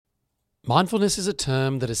Mindfulness is a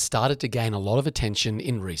term that has started to gain a lot of attention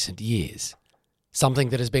in recent years. Something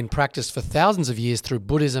that has been practiced for thousands of years through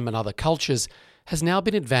Buddhism and other cultures has now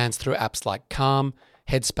been advanced through apps like Calm,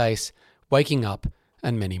 Headspace, Waking Up,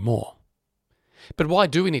 and many more. But why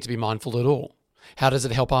do we need to be mindful at all? How does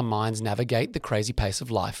it help our minds navigate the crazy pace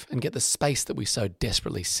of life and get the space that we so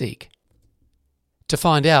desperately seek? To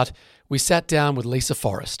find out, we sat down with Lisa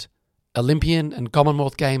Forrest, Olympian and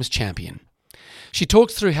Commonwealth Games champion. She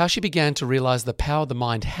talked through how she began to realise the power the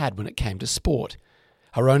mind had when it came to sport,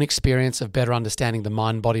 her own experience of better understanding the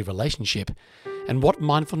mind-body relationship, and what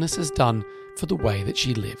mindfulness has done for the way that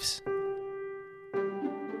she lives.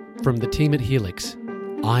 From the team at Helix,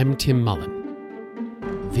 I'm Tim Mullen.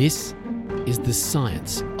 This is The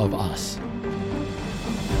Science of Us.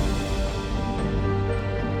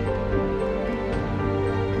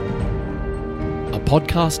 A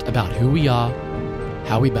podcast about who we are,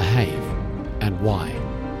 how we behave, and why.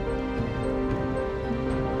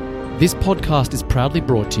 This podcast is proudly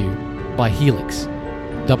brought to you by Helix,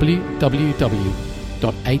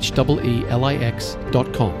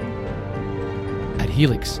 www.helix.com. At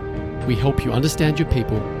Helix, we help you understand your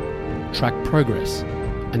people, track progress,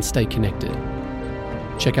 and stay connected.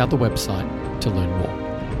 Check out the website to learn more.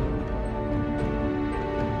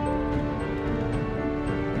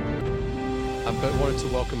 I've wanted to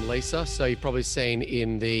welcome Lisa. So you've probably seen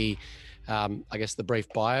in the the brief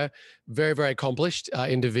bio, very, very accomplished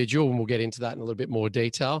individual, and we'll get into that in a little bit more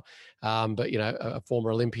detail. But, a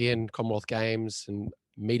former Olympian, Commonwealth Games, and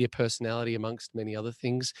media personality, amongst many other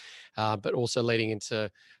things, but also leading into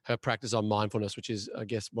her practice on mindfulness, which is, I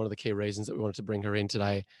guess, one of the key reasons that we wanted to bring her in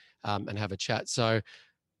today and have a chat. So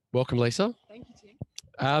welcome, Lisa. Thank you,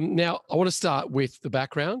 Tim. Now, I want to start with the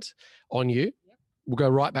background on you. Yep. We'll go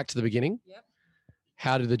right back to the beginning. Yep.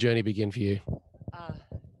 How did the journey begin for you?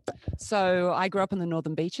 So I grew up on the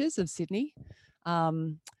northern beaches of Sydney.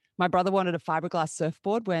 My brother wanted a fiberglass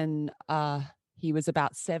surfboard when he was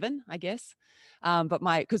about 7, I guess.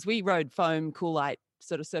 Because we rode foam, Coolite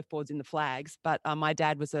sort of surfboards in the flags, but my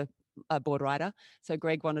dad was a board rider. So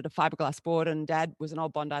Greg wanted a fiberglass board, and Dad was an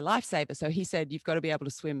old Bondi lifesaver. So he said, you've got to be able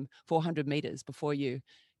to swim 400 meters before you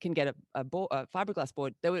can get a fiberglass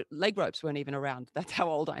board. Leg ropes weren't even around. That's how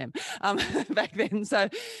old I am back then. So,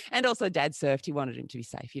 and also Dad surfed. He wanted him to be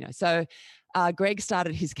safe, So Greg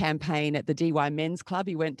started his campaign at the DY Men's Club.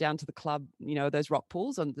 He went down to the club, those rock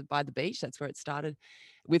pools by the beach. That's where it started,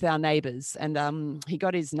 with our neighbours. And he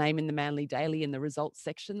got his name in the Manly Daily in the results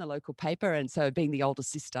section, the local paper. And so being the older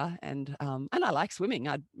sister, and I like swimming.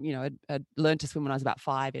 I'd learned to swim when I was about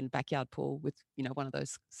 5 in a backyard pool with, one of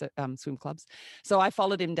those swim clubs. So I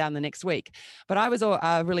followed him down the next week. But I was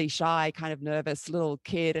a really shy, kind of nervous little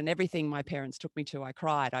kid, and everything my parents took me to, I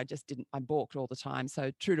cried. I balked all the time. So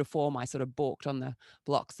true to form, I sort of balked on the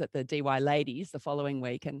blocks at the DY ladies the following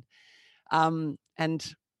week. Luckily,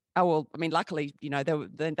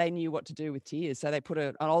 they knew what to do with tears. So they put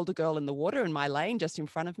an older girl in the water in my lane just in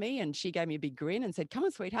front of me, and she gave me a big grin and said, "Come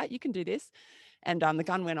on, sweetheart, you can do this." And the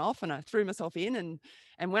gun went off, and I threw myself in.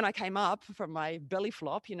 And when I came up from my belly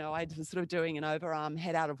flop, I was sort of doing an overarm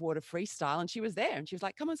head out of water freestyle, and she was there, and she was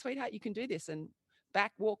like, "Come on, sweetheart, you can do this." And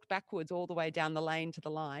walked backwards all the way down the lane to the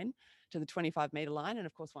line, to the 25-meter line. And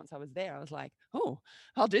of course, once I was there, I was like, "Oh,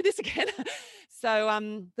 I'll do this again." So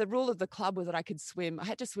the rule of the club was that I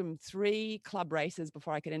had to swim 3 club races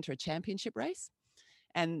before I could enter a championship race.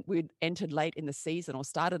 And we'd entered late in the season, or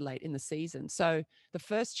started late in the season. So the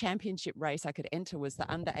first championship race I could enter was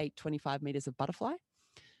the under 8 25 meters of butterfly.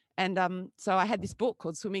 And so I had this book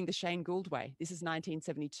called Swimming the Shane Gould Way. This is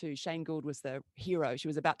 1972. Shane Gould was the hero. She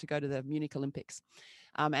was about to go to the Munich Olympics.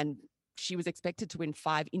 And she was expected to win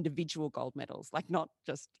 5 individual gold medals, like not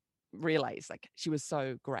just relays. Like, she was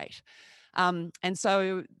so great. And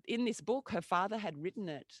so in this book, her father had written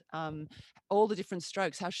it, all the different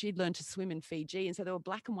strokes, how she'd learned to swim in Fiji. And so there were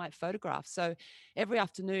black and white photographs. So every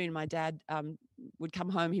afternoon, my dad would come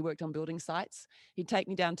home. He worked on building sites. He'd take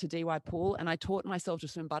me down to DY Pool, and I taught myself to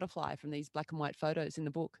swim butterfly from these black and white photos in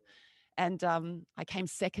the book. And I came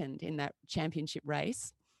second in that championship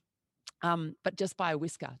race. But just by a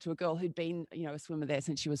whisker, to a girl who'd been, a swimmer there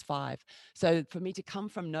since she was 5. So for me to come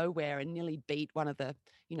from nowhere and nearly beat one of the,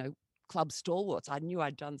 club stalwarts, I knew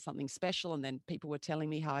I'd done something special. And then people were telling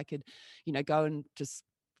me how I could, go and just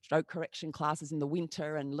stroke correction classes in the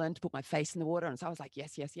winter and learn to put my face in the water. And so I was like,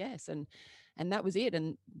 yes, yes, yes. And that was it.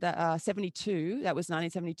 And that was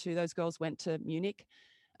 1972. Those girls went to Munich.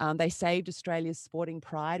 They saved Australia's sporting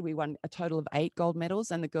pride. We won a total of 8 gold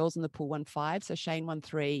medals, and the girls in the pool won 5. So Shane won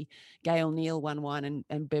 3, Gail Neal won 1,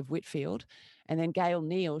 and Bev Whitfield. And then Gail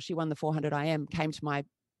Neal, she won the 400 IM, came to my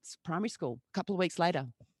primary school a couple of weeks later.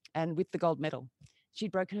 and with the gold medal.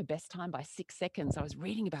 She'd broken her best time by 6 seconds. I was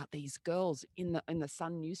reading about these girls in the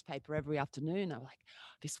Sun newspaper every afternoon. I was like,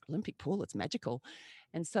 this Olympic pool, it's magical.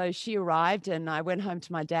 And so she arrived, and I went home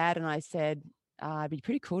to my dad and I said, it'd be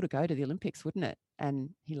pretty cool to go to the Olympics, wouldn't it?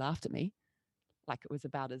 And he laughed at me like it was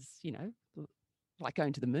about as, like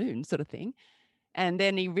going to the moon sort of thing. And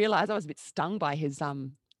then he realized I was a bit stung by his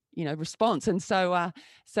response. And so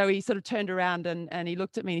he sort of turned around and he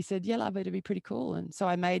looked at me and he said, yeah, love, it'd be pretty cool. And so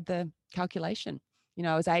I made the calculation.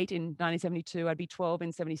 I was 8 in 1972, I'd be 12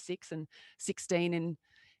 in 76 and 16 in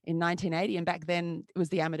 1980. And back then it was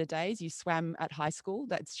the amateur days. You swam at high school.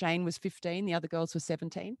 Shane was 15, the other girls were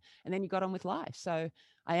 17, and then you got on with life. So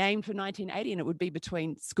I aimed for 1980, and it would be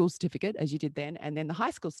between school certificate, as you did then, and then the high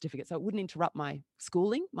school certificate. So it wouldn't interrupt my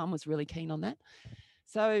schooling. Mum was really keen on that.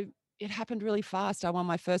 So it happened really fast. I won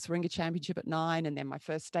my first Warringah Championship at 9, and then my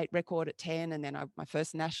first state record at 10, and then my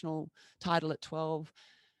first national title at 12.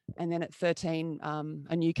 And then at 13,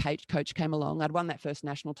 a new coach came along. I'd won that first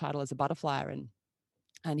national title as a butterflyer,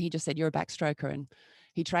 and he just said, you're a backstroker. And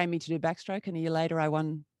he trained me to do backstroke. And a year later,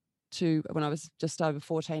 when I was just over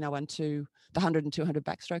 14, I won the 100 and 200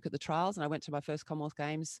 backstroke at the trials. And I went to my first Commonwealth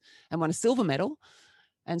Games and won a silver medal.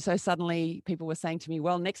 And so suddenly people were saying to me,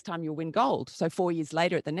 well, next time you'll win gold. So 4 years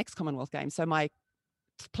later at the next Commonwealth Games. So my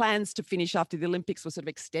plans to finish after the Olympics were sort of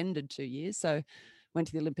extended 2 years. So went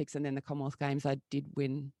to the Olympics and then the Commonwealth Games, I did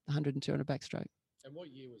win 100 and 200 backstroke. And what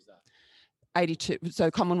year was that? 82. So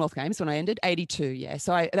Commonwealth Games when I ended, 82. Yeah.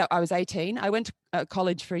 So I was 18. I went to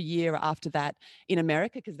college for a year after that in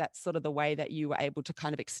America, because that's sort of the way that you were able to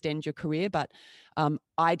kind of extend your career. But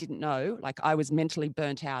I didn't know, like I was mentally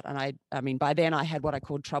burnt out. And I mean, by then I had what I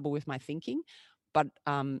called trouble with my thinking, but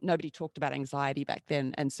nobody talked about anxiety back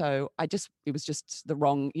then. And so it was just the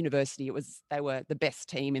wrong university. They were the best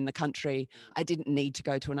team in the country. I didn't need to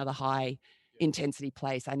go to another high intensity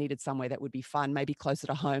place. I needed somewhere that would be fun, maybe closer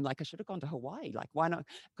to home. Like I should have gone to Hawaii. Like why not?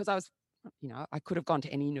 Because I could have gone to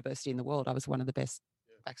any university in the world. I was one of the best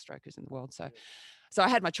backstrokers in the world. So I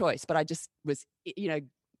had my choice, but I just was,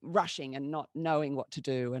 rushing and not knowing what to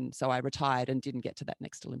do. And so I retired and didn't get to that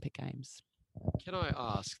next Olympic Games. Can I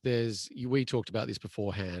ask, we talked about this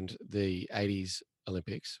beforehand, the 80s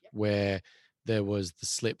Olympics, where there was the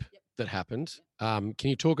slip that happened. Can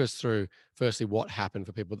you talk us through, firstly, what happened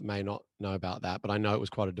for people that may not know about that? But I know it was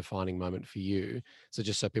quite a defining moment for you. So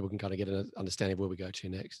just so people can kind of get an understanding of where we go to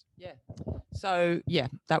next. Yeah. So,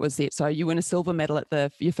 that was it. So you win a silver medal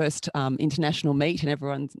at your first international meet, and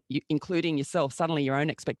everyone, including yourself, suddenly your own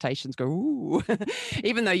expectations go, ooh.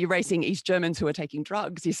 Even though you're racing East Germans who are taking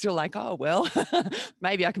drugs, you're still like, oh, well,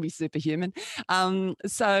 maybe I can be superhuman.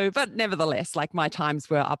 But nevertheless, like my times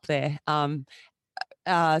were up there.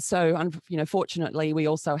 Fortunately, we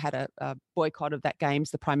also had a boycott of that games.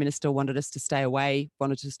 The Prime Minister wanted us to stay away,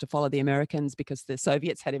 wanted us to follow the Americans because the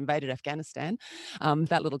Soviets had invaded Afghanistan,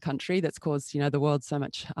 that little country that's caused, the world so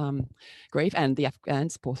much grief, and the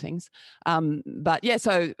Afghans, poor things.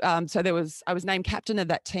 So I was named captain of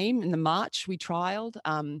that team in the March. We trialed.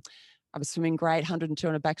 I was swimming great, 100 and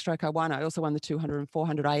 200 backstroke I won. I also won the 200 and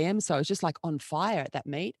 400 IM. So I was just like on fire at that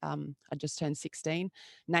meet. I just turned 16,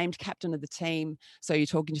 named captain of the team. So you're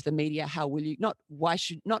talking to the media, how will you go,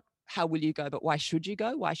 but why should you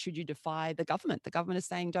go? Why should you defy the government? The government is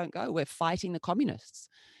saying, don't go. We're fighting the communists.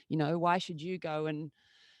 Why should you go and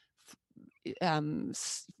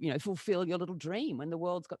fulfill your little dream when the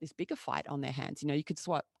world's got this bigger fight on their hands? You could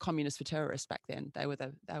swap communists for terrorists back then. They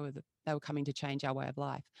were coming to change our way of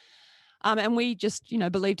life. And we just,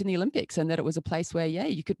 believed in the Olympics and that it was a place where,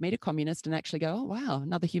 you could meet a communist and actually go, oh, wow,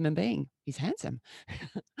 another human being. He's handsome.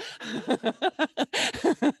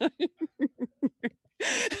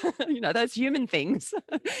 Those human things.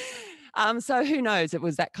 So who knows? It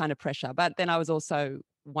was that kind of pressure. But then I was also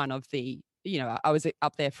one of the, I was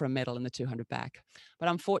up there for a medal in the 200 back. But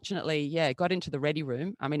unfortunately, got into the ready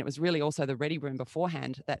room. I mean, it was really also the ready room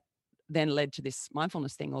beforehand that then led to this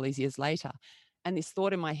mindfulness thing all these years later. And this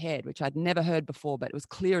thought in my head, which I'd never heard before, but it was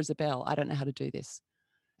clear as a bell, I don't know how to do this.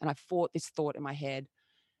 And I fought this thought in my head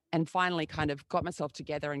and finally kind of got myself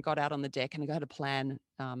together and got out on the deck and I got a plan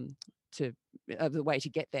the way to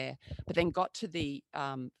get there. But then got to the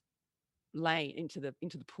lane into the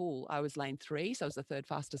pool. I was lane 3, so I was the third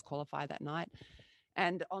fastest qualifier that night.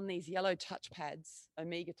 And on these yellow touch pads,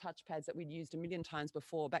 Omega touch pads that we'd used a million times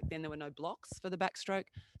before, back then there were no blocks for the backstroke.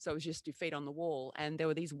 So it was just your feet on the wall. And there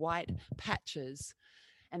were these white patches.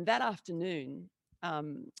 And that afternoon,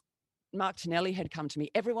 Mark Tonelli had come to me.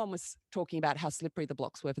 Everyone was talking about how slippery the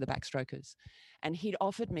blocks were for the backstrokers. And he'd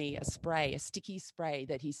offered me a sticky spray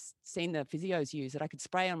that he's seen the physios use that I could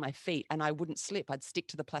spray on my feet and I wouldn't slip. I'd stick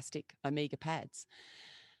to the plastic Omega pads.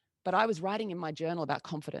 But I was writing in my journal about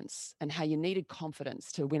confidence and how you needed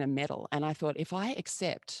confidence to win a medal. And I thought, if I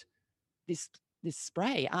accept this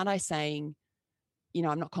spray, aren't I saying,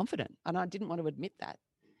 I'm not confident? And I didn't want to admit that.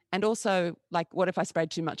 And also, like, what if I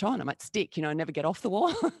sprayed too much on? I might stick, never get off the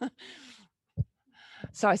wall.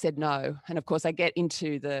 So I said no. And of course, I get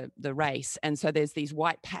into the race. And so there's these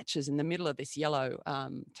white patches in the middle of this yellow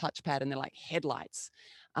touchpad, and they're like headlights.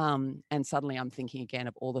 And suddenly I'm thinking again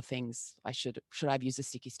of all the things should I have used the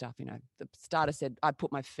sticky stuff? The starter said I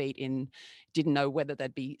put my feet in, didn't know whether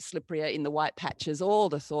they'd be slipperier in the white patches, all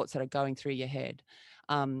the thoughts that are going through your head.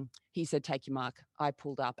 He said, take your mark. I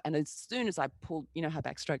pulled up. And as soon as I pulled, how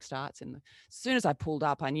backstroke starts, as soon as I pulled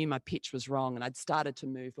up, I knew my pitch was wrong, and I'd started to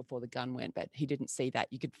move before the gun went, but he didn't see that.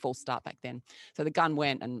 You could full start back then. So the gun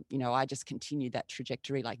went, and, I just continued that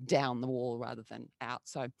trajectory, like down the wall rather than out.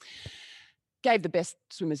 So gave the best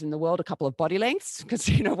swimmers in the world a couple of body lengths, because,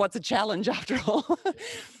 what's a challenge after all?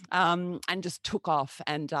 And just took off,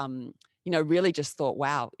 and, really just thought,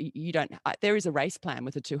 wow, there is a race plan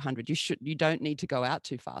with a 200. You don't need to go out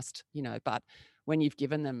too fast, but when you've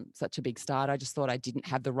given them such a big start, I just thought I didn't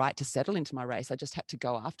have the right to settle into my race. I just had to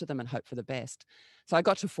go after them and hope for the best. So I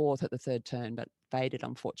got to 4th at the 3rd turn, but faded,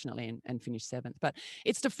 unfortunately, and finished 7th. But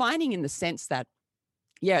it's defining in the sense that,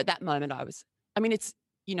 at that moment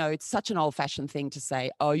it's such an old-fashioned thing to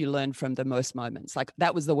say, oh, you learn from the worst moments. Like,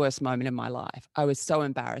 that was the worst moment in my life. I was so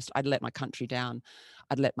embarrassed. I'd let my country down.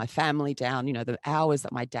 I'd let my family down. The hours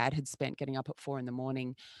that my dad had spent getting up at 4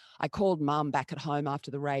 a.m. I called mum back at home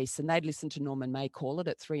after the race, and they'd listened to Norman May call it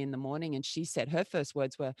at 3 a.m. And she said, her first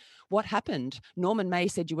words were, what happened? Norman May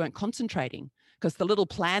said you weren't concentrating. Because the little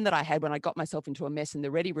plan that I had when I got myself into a mess in the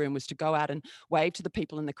ready room was to go out and wave to the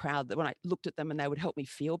people in the crowd, that when I looked at them and they would help me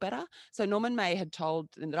feel better. So Norman May had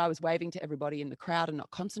told them that I was waving to everybody in the crowd and not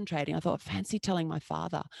concentrating. I thought, fancy telling my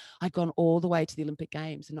father I'd gone all the way to the Olympic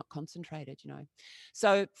Games and not concentrated,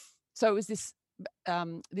 So it was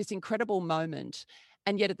this incredible moment.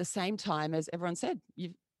 And yet at the same time, as everyone said,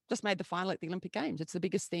 you've just made the final at the Olympic Games. It's the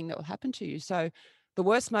biggest thing that will happen to you. So the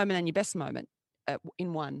worst moment and your best moment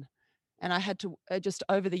in one. And I had to just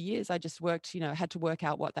over the years, I just worked, had to work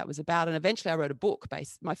out what that was about. And eventually I wrote a book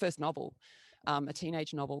my first novel, a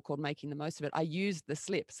teenage novel called Making the Most of It. I used the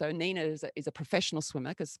slip. So Nina is a professional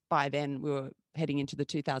swimmer, because by then we were heading into the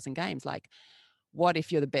 2000 Games. Like, what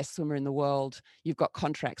if you're the best swimmer in the world? You've got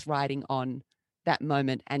contracts riding on that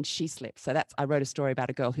moment, and she slips. So I wrote a story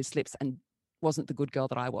about a girl who slips and wasn't the good girl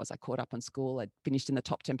that I was. I caught up on school. I finished in the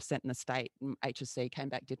top 10% in the state, HSC, came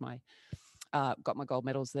back, got my gold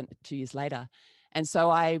medals then 2 years later. And so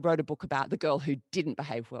I wrote a book about the girl who didn't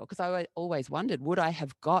behave well, because I always wondered, would I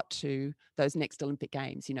have got to those next Olympic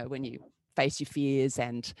Games, when you face your fears,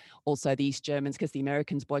 and also the East Germans, because the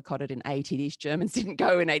Americans boycotted in 80, the East Germans didn't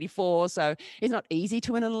go in 84. So it's not easy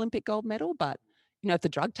to win an Olympic gold medal, but if the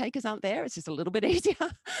drug takers aren't there, it's just a little bit easier.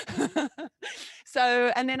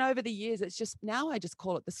 So, and then over the years, it's just, now I just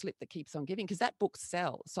call it the slip that keeps on giving, because that book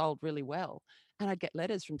sold really well. And I'd get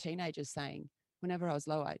letters from teenagers saying, whenever I was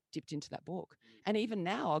low, I dipped into that book. And even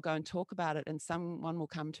now I'll go and talk about it, and someone will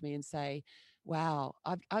come to me and say, wow,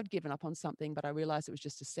 I'd given up on something, but I realized it was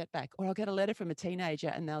just a setback. Or I'll get a letter from a teenager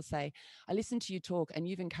and they'll say, I listened to you talk and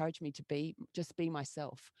you've encouraged me to be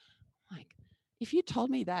myself. Like, if you told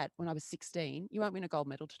me that when I was 16, you won't win a gold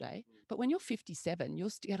medal today. But when you're 57, you'll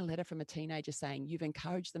get a letter from a teenager saying you've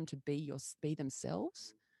encouraged them to be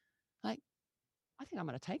themselves. Like, I think I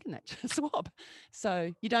might have taken that swab.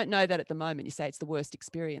 So you don't know that at the moment. You say it's the worst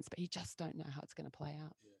experience, but you just don't know how it's going to play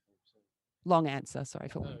out. Long answer. Sorry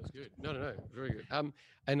for one. No, it's good. No. Very good.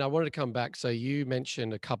 And I wanted to come back. So you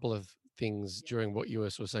mentioned a couple of things during what you were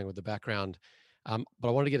sort of saying with the background. But I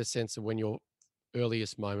wanted to get a sense of when your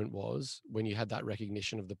earliest moment was, when you had that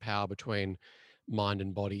recognition of the power between mind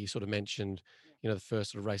and body. You sort of mentioned, the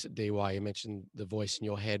first sort of race at DY, you mentioned the voice in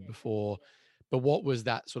your head before. But what was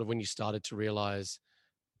that sort of when you started to realize,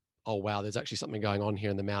 oh, wow, there's actually something going on here,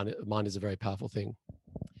 and the mind is a very powerful thing?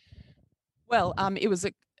 Well, it was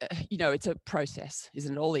it's a process,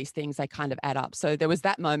 isn't it? All these things, they kind of add up. So there was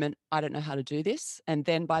that moment, I don't know how to do this. And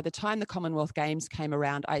then by the time the Commonwealth Games came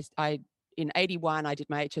around, I in 81, I did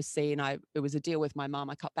my HSC, and it was a deal with my mum.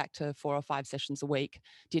 I cut back to 4 or 5 sessions a week,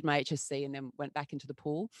 did my HSC, and then went back into the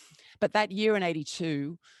pool. But that year in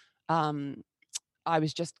 82, I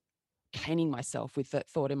was just caning myself with that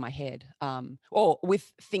thought in my head, or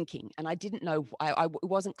with thinking. And I didn't know, it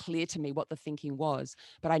wasn't clear to me what the thinking was,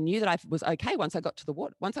 but I knew that I was okay once I got to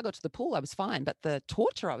the pool, I was fine. But the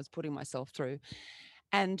torture I was putting myself through,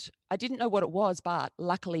 and I didn't know what it was, but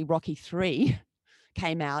luckily Rocky 3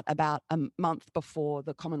 came out about a month before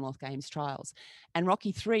the Commonwealth Games trials. And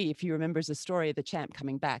Rocky 3, if you remember, is a story of the champ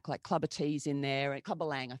coming back, like Clubber T's in there, and Clubber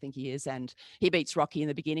Lang, I think he is, and he beats Rocky in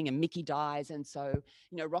the beginning and Mickey dies. And so,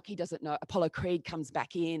 Rocky doesn't know, Apollo Creed comes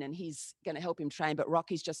back in and he's going to help him train, but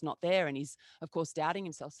Rocky's just not there. And he's, of course, doubting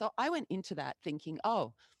himself. So I went into that thinking,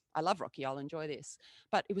 oh, I love Rocky, I'll enjoy this.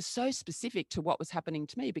 But it was so specific to what was happening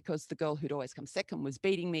to me because the girl who'd always come second was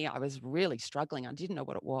beating me. I was really struggling. I didn't know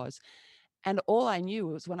what it was. And all I knew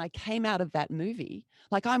was when I came out of that movie,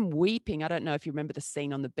 like I'm weeping. I don't know if you remember the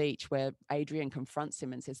scene on the beach where Adrian confronts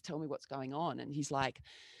him and says, tell me what's going on. And he's like,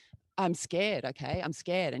 I'm scared. Okay, I'm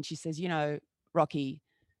scared. And she says, Rocky,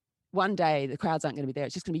 one day the crowds aren't going to be there.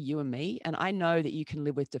 It's just going to be you and me. And I know that you can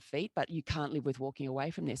live with defeat, but you can't live with walking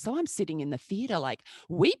away from this. So I'm sitting in the theater, like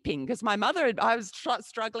weeping because my mother, I was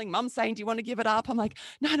struggling. Mum's saying, do you want to give it up? I'm like,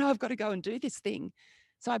 no, I've got to go and do this thing.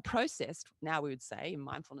 So I processed, now we would say in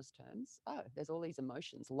mindfulness terms, oh, there's all these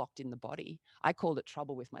emotions locked in the body. I called it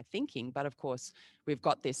trouble with my thinking. But of course, we've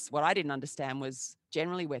got this, what I didn't understand was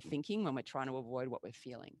generally we're thinking when we're trying to avoid what we're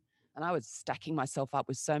feeling. And I was stacking myself up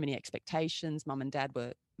with so many expectations. Mum and dad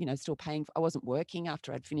were, still paying. I wasn't working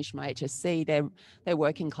after I'd finished my HSC. They're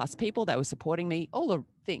working class people. They were supporting me, all the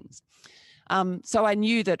things. So I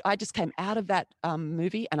knew that I just came out of that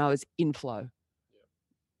movie and I was in flow.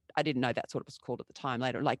 I didn't know that's what it was called at the time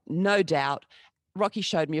later. Like, no doubt, Rocky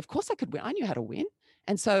showed me, of course I could win. I knew how to win.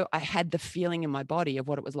 And so I had the feeling in my body of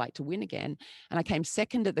what it was like to win again. And I came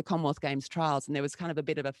second at the Commonwealth Games trials. And there was kind of a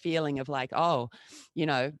bit of a feeling of like, oh,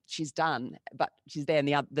 she's done, but she's there. And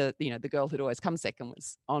the girl who'd always come second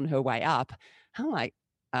was on her way up. I'm like,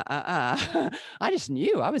 I just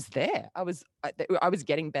knew I was there. I was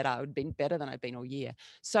getting better. I had been better than I'd been all year.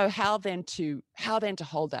 So how then to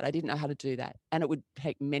hold that? I didn't know how to do that. And it would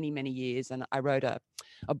take many, many years. And I wrote a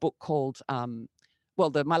book called,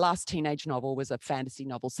 my last teenage novel was a fantasy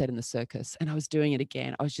novel set in the circus, and I was doing it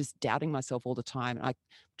again. I was just doubting myself all the time. And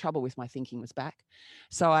trouble with my thinking was back.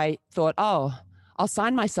 So I thought, I'll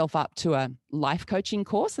sign myself up to a life coaching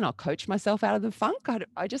course and I'll coach myself out of the funk.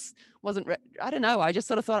 I just wasn't, I don't know. I just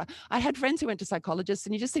sort of thought, I had friends who went to psychologists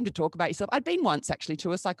and you just seem to talk about yourself. I'd been once actually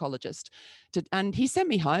to a psychologist and he sent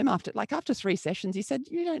me home after 3 sessions. He said,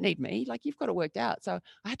 you don't need me. Like, you've got it worked out. So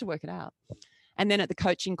I had to work it out. And then at the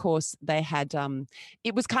coaching course, they had,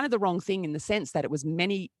 it was kind of the wrong thing in the sense that it was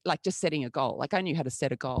just setting a goal. Like, I knew how to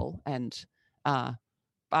set a goal and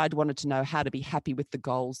I'd wanted to know how to be happy with the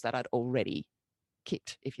goals that I'd already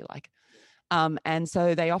kicked, if you like. And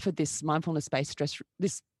so they offered this mindfulness-based stress,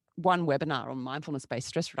 this one webinar on mindfulness-based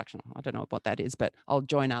stress reduction. I don't know what that is, but I'll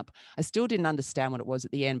join up. I still didn't understand what it was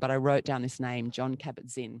at the end, but I wrote down this name, Jon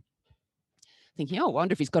Kabat-Zinn, thinking, I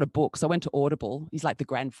wonder if he's got a book. So I went to Audible. He's like the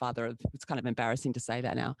grandfather of, it's kind of embarrassing to say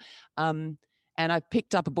that now. And I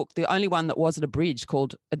picked up a book, the only one that wasn't abridged,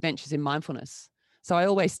 called Adventures in Mindfulness. So I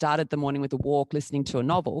always started the morning with a walk, listening to a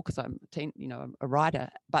novel because I'm a writer.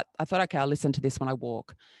 But I thought, okay, I'll listen to this when I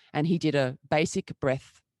walk. And he did a basic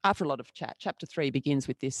breath after a lot of chat. Chapter 3 begins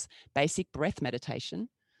with this basic breath meditation.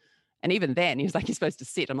 And even then, he was like, you're supposed to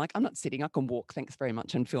sit. I'm like, I'm not sitting. I can walk, thanks very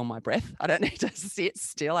much, and feel my breath. I don't need to sit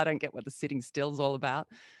still. I don't get what the sitting still is all about.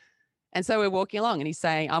 And so we're walking along and he's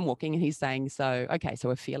saying, I'm walking and he's saying, so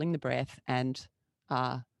we're feeling the breath. And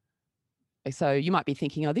so you might be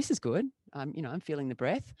thinking, oh, this is good. I'm feeling the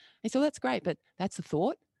breath. And so that's great, but that's a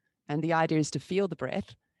thought. And the idea is to feel the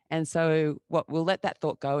breath. And so we'll let that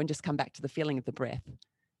thought go and just come back to the feeling of the breath.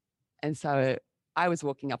 And so I was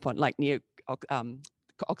walking up on near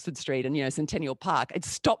Oxford Street and, Centennial Park. It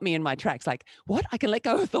stopped me in my tracks. Like, what? I can let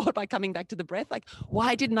go of thought by coming back to the breath? Like,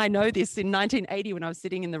 why didn't I know this in 1980 when I was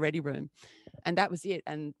sitting in the ready room? And that was it.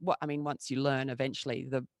 And once you learn, eventually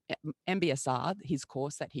the MBSR, his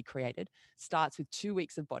course that he created, starts with 2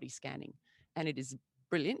 weeks of body scanning. And it is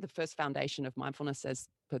brilliant. The first foundation of mindfulness, as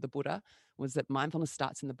per the Buddha, was that mindfulness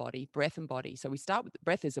starts in the body, breath and body. So we start with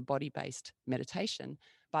breath is a body-based meditation,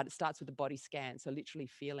 but it starts with the body scan. So literally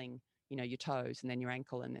feeling, your toes and then your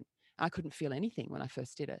ankle. And then I couldn't feel anything when I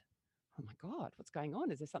first did it. Oh my God, what's going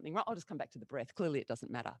on? Is there something wrong? I'll just come back to the breath. Clearly it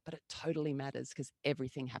doesn't matter, but it totally matters because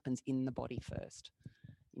everything happens in the body first.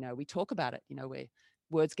 We talk about it, where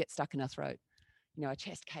words get stuck in our throat, our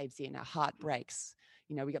chest caves in, our heart breaks,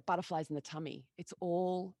 we get butterflies in the tummy. It's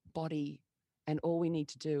all body. And all we need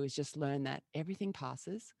to do is just learn that everything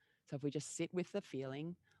passes. So if we just sit with the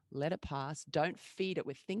feeling, let it pass, don't feed it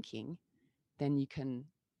with thinking, then you can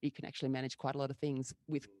actually manage quite a lot of things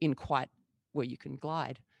where you can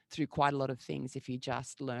glide through quite a lot of things if you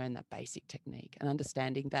just learn that basic technique and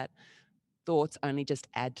understanding that thoughts only just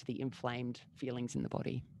add to the inflamed feelings in the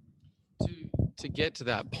body. To get to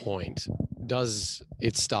that point, does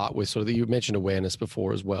it start with sort of you mentioned awareness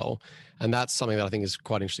before as well, and that's something that I think is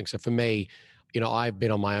quite interesting. So for me, I've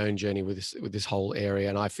been on my own journey with this whole area,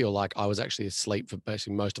 and I feel like I was actually asleep for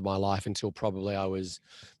basically most of my life until probably I was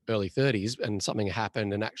early 30s, and something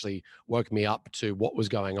happened and actually woke me up to what was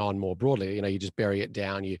going on more broadly. You just bury it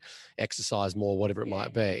down, you exercise more, whatever it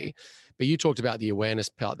might be. But you talked about the awareness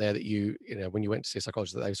part there, that when you went to see a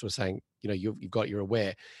psychologist, that they were sort of saying, you're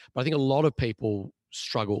aware. But I think a lot of people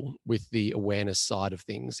struggle with the awareness side of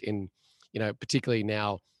things particularly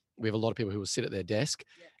now we have a lot of people who will sit at their desk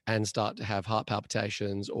and start to have heart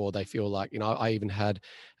palpitations, or they feel like, I even had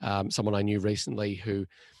someone I knew recently who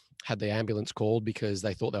had the ambulance called because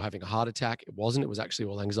they thought they were having a heart attack. It wasn't. It was actually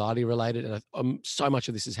all anxiety related. And so much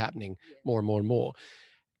of this is happening more and more and more.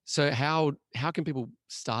 So how can people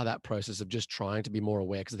start that process of just trying to be more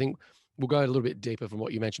aware? Because I think we'll go a little bit deeper from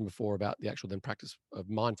what you mentioned before about the actual then practice of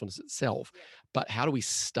mindfulness itself. But how do we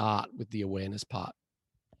start with the awareness part?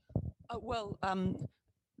 Well,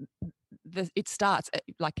 it starts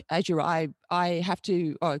like as I have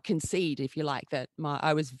to concede, if you like, that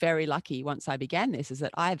I was very lucky once I began this, is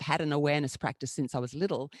that I've had an awareness practice since I was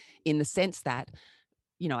little, in the sense that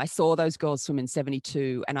I saw those girls swim in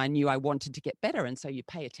 72 and I knew I wanted to get better, and so you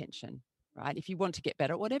pay attention, right? If you want to get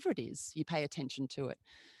better, whatever it is, you pay attention to it.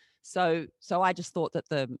 So I just thought that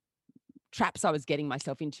the traps I was getting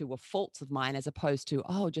myself into were faults of mine, as opposed to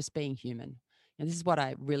just being human. And this is what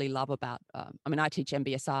I really love about, I teach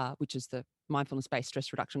MBSR, which is the mindfulness-based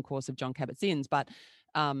stress reduction course of Jon Kabat-Zinn's, but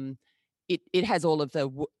it has all of the,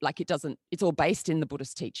 it's all based in the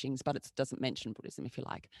Buddhist teachings, but it doesn't mention Buddhism, if you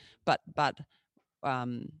like. But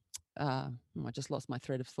I just lost my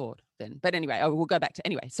thread of thought then. But anyway, we'll go back to,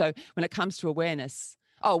 anyway. So when it comes to awareness,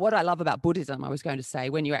 what I love about Buddhism, I was going to say,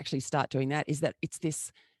 when you actually start doing that, is that it's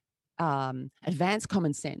this advanced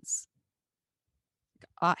common sense.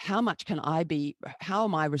 How much can I be? How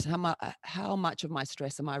much of my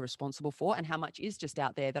stress am I responsible for, and how much is just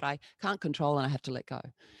out there that I can't control and I have to let go?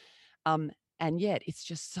 And yet it's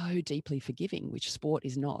just so deeply forgiving, which sport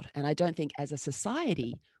is not. And I don't think as a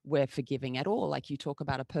society we're forgiving at all. Like, you talk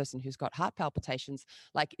about a person who's got heart palpitations,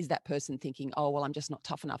 like, is that person thinking, oh, well, I'm just not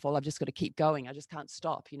tough enough, or I've just got to keep going, I just can't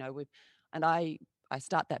stop, and I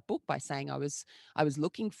start that book by saying I was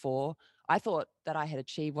looking for, I thought that I had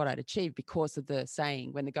achieved what I'd achieved because of the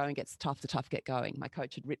saying, when the going gets tough, the tough get going. My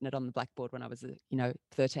coach had written it on the blackboard when I was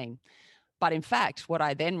 13. But in fact, what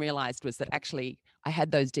I then realized was that actually I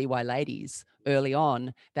had those DY ladies early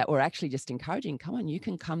on that were actually just encouraging, come on, you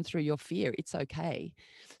can come through your fear. It's okay.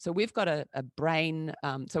 So we've got a brain.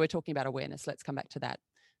 So we're talking about awareness. Let's come back to that.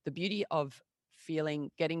 The beauty of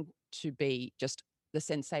getting to be just the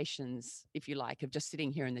sensations, if you like, of just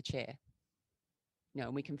sitting here in the chair.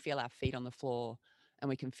 And we can feel our feet on the floor, and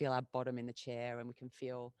we can feel our bottom in the chair, and we can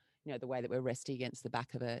feel, the way that we're resting against the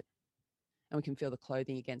back of it. And we can feel the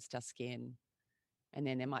clothing against our skin. And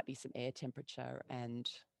then there might be some air temperature, and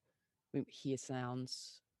we hear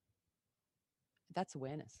sounds. That's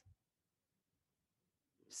awareness.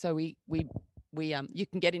 So you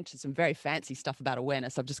can get into some very fancy stuff about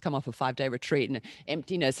awareness. I've just come off a 5-day retreat and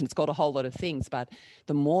emptiness, and it's got a whole lot of things. But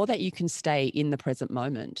the more that you can stay in the present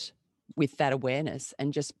moment with that awareness,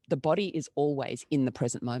 and just the body is always in the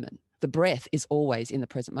present moment. The breath is always in the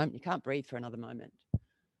present moment. You can't breathe for another moment.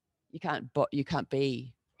 You can't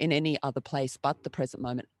be in any other place but the present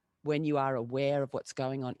moment, when you are aware of what's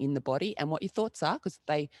going on in the body and what your thoughts are, because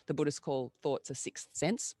the Buddhists call thoughts a sixth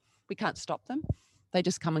sense. We can't stop them. They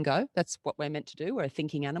just come and go. That's what we're meant to do. We're a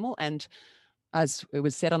thinking animal. And as it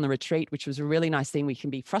was said on the retreat, which was a really nice thing, we can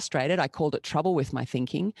be frustrated. I called it trouble with my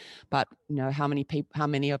thinking. But how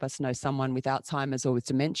many of us know someone with Alzheimer's or with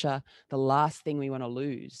dementia? The last thing we want to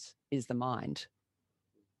lose is the mind.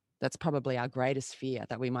 That's probably our greatest fear,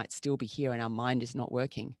 that we might still be here and our mind is not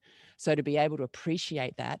working. So to be able to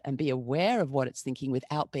appreciate that and be aware of what it's thinking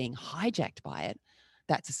without being hijacked by it,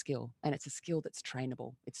 that's a skill. And it's a skill that's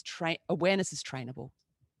trainable. Awareness is trainable.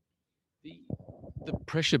 The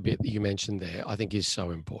pressure bit that you mentioned there, I think, is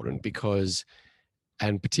so important, because,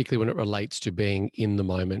 and particularly when it relates to being in the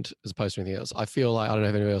moment as opposed to anything else, I feel like, I don't know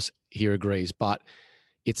if anyone else here agrees, but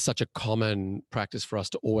it's such a common practice for us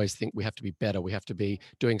to always think we have to be better. We have to be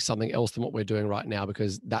doing something else than what we're doing right now,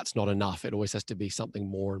 because that's not enough. It always has to be something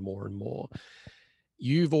more and more and more.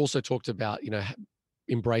 You've also talked about,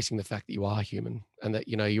 embracing the fact that you are human, and that,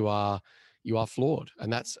 you are flawed,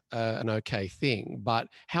 and that's an okay thing. But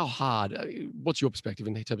how hard, what's your perspective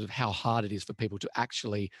in terms of how hard it is for people to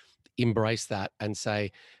actually embrace that and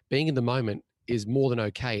say, being in the moment is more than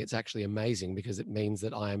okay. It's actually amazing, because it means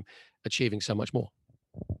that I am achieving so much more.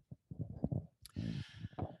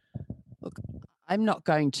 Look, I'm not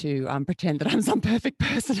going to pretend that I'm some perfect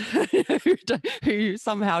person who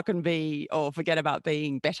somehow can be or forget about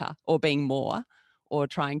being better or being more or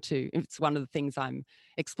trying to. It's one of the things I'm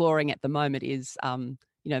exploring at the moment is, I'm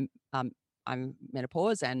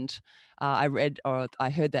menopause, and I read or I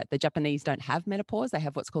heard that the Japanese don't have menopause. They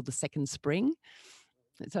have what's called the second spring.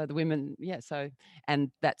 So the women,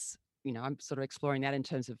 and that's, I'm sort of exploring that in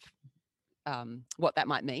terms of what that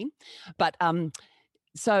might mean. But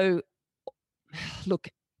so look,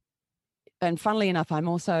 and funnily enough, I'm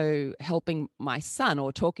also helping my son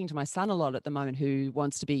or talking to my son a lot at the moment who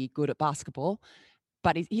wants to be good at basketball.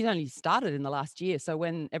 But he's only started in the last year. So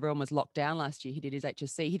when everyone was locked down last year, he did his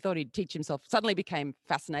HSC. He thought he'd teach himself, suddenly became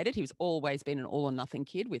fascinated. He's always been an all or nothing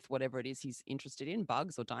kid with whatever it is he's interested in,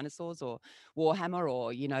 bugs or dinosaurs or Warhammer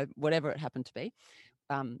or, whatever it happened to be.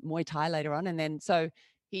 Muay Thai later on. And then so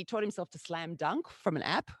he taught himself to slam dunk from an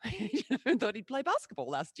app and thought he'd play basketball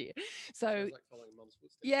last year. So like following mum's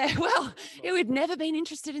footsteps. yeah, well, he had never been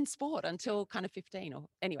interested in sport until kind of 15 or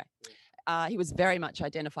anyway. He was very much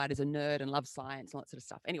identified as a nerd and loved science and all that sort of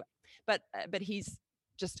stuff. Anyway, but he's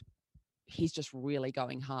just really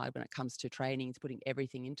going hard when it comes to training. He's putting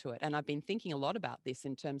everything into it. And I've been thinking a lot about this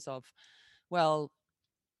in terms of, well,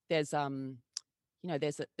 there's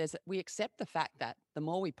we accept the fact that the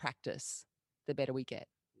more we practice, the better we get.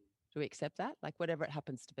 Do we accept that? Like whatever it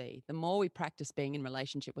happens to be, the more we practice being in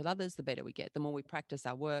relationship with others, the better we get. The more we practice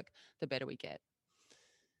our work, the better we get.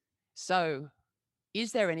 So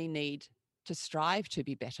is there any need to strive to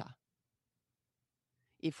be better?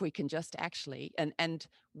 If we can just actually, and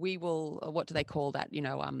we will, what do they call that?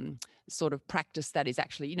 Sort of practice that is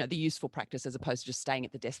actually, the useful practice as opposed to just staying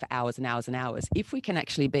at the desk for hours and hours and hours. If we can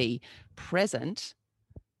actually be present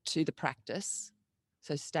to the practice,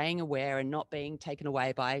 so staying aware and not being taken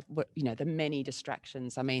away by the many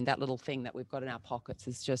distractions. I mean, that little thing that we've got in our pockets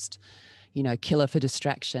is just, killer for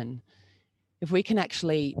distraction. If we can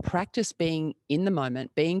actually practice being in the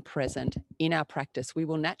moment, being present in our practice, we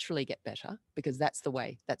will naturally get better because that's the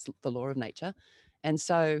way, that's the law of nature. And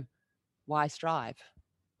so why strive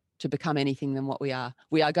to become anything than what we are?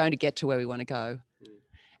 We are going to get to where we want to go.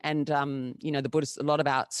 And, the Buddhist, a lot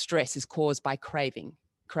about stress is caused by craving,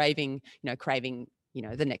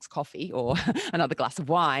 the next coffee or another glass of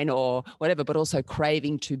wine or whatever, but also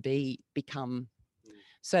craving to become.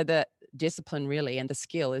 So the discipline really and the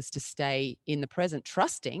skill is to stay in the present,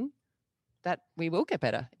 trusting that we will get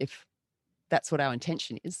better if that's what our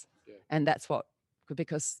intention is. Yeah. And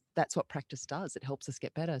because that's what practice does. It helps us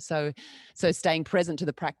get better. So staying present to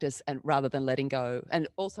the practice and rather than letting go. And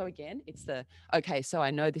also again, it's so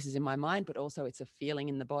I know this is in my mind, but also it's a feeling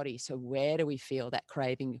in the body. So where do we feel that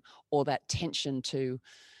craving or that tension to,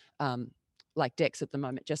 like Dex at the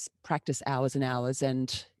moment, just practice hours and hours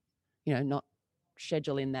and, not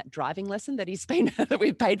schedule in that driving lesson that he's been, that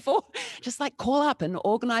we've paid for. Just like call up and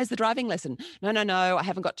organize the driving lesson. No, I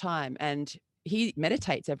haven't got time. And he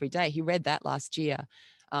meditates every day. He read that last year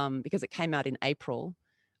because it came out in April.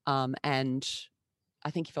 And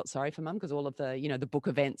I think he felt sorry for Mum because all of the, the book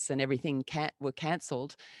events and everything were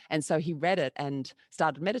cancelled. And so he read it and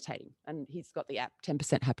started meditating. And he's got the app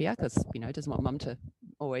 10% Happier because, doesn't want Mum to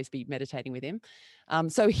always be meditating with him.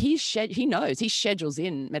 So he knows, he schedules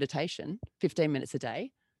in meditation 15 minutes a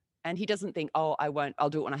day. And he doesn't think, oh,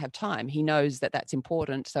 I'll do it when I have time. He knows that that's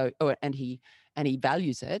important. So, and he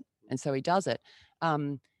values it. And so he does it,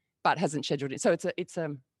 but hasn't scheduled it.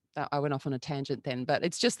 So I went off on a tangent then, but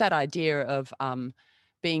it's just that idea of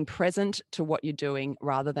being present to what you're doing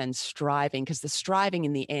rather than striving, because the striving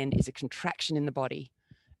in the end is a contraction in the body.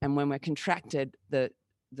 And when we're contracted, the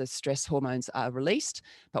stress hormones are released.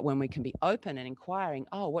 But when we can be open and inquiring,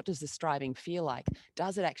 oh, what does the striving feel like?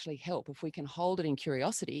 Does it actually help? If we can hold it in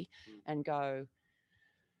curiosity and go,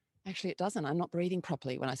 actually, it doesn't. I'm not breathing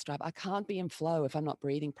properly when I strive. I can't be in flow if I'm not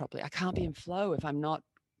breathing properly. I can't be in flow if I'm not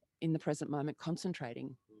in the present moment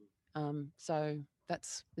concentrating. So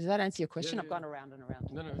does that answer your question? Yeah. I've gone around and around.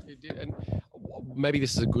 No, it did. And maybe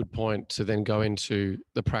this is a good point to then go into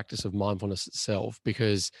the practice of mindfulness itself,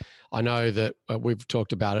 because I know that we've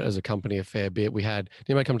talked about it as a company a fair bit. Did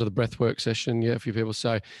anybody come to the breathwork session? Yeah, a few people.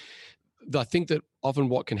 So I think that often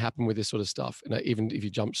what can happen with this sort of stuff, and even if you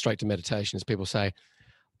jump straight to meditation, is people say,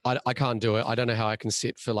 I can't do it. I don't know how I can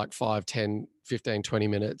sit for like 5, 10, 15, 20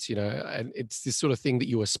 minutes, and it's this sort of thing that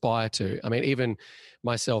you aspire to. I mean, even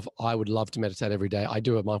myself, I would love to meditate every day. I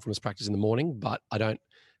do a mindfulness practice in the morning, but I don't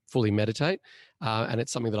fully meditate. And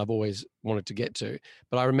it's something that I've always wanted to get to.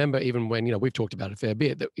 But I remember even when, we've talked about it a fair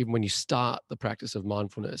bit, that even when you start the practice of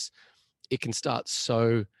mindfulness, it can start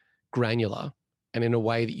so granular and in a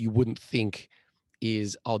way that you wouldn't think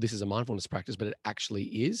is, oh, this is a mindfulness practice, but it actually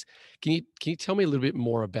is. Can you tell me a little bit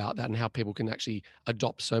more about that and how people can actually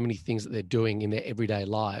adopt so many things that they're doing in their everyday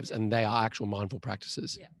lives and they are actual mindful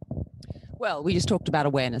practices? Yeah. Well, we just talked about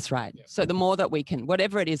awareness, right? Yeah. So the more that we can,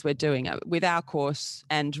 whatever it is we're doing with our course,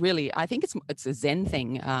 and really, I think it's a Zen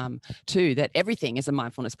thing too, that everything is a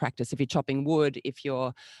mindfulness practice. If you're chopping wood, if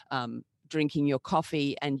you're drinking your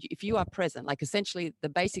coffee, and if you are present, like essentially the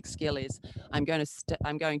basic skill is I'm going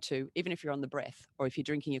to, even if you're on the breath, or if you're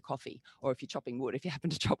drinking your coffee, or if you're chopping wood, if you happen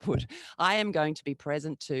to chop wood, I am going to be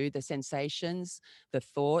present to the sensations, the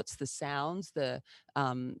thoughts, the sounds, the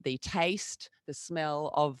taste, the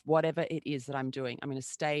smell of whatever it is that I'm doing. I'm going to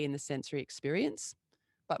stay in the sensory experience,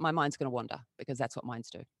 but my mind's going to wander because that's what minds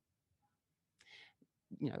do.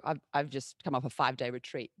 You know, I've just come off a 5-day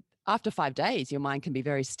retreat. After 5 days, your mind can be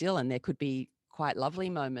very still, and there could be quite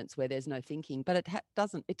lovely moments where there's no thinking, but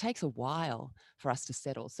it takes a while for us to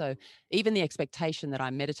settle. So even the expectation that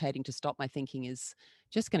I'm meditating to stop my thinking is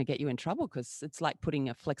just going to get you in trouble, because it's like putting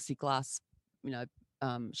a plexiglass,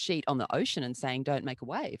 sheet on the ocean and saying, don't make a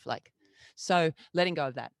wave. So letting go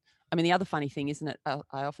of that. I mean, the other funny thing, isn't it? I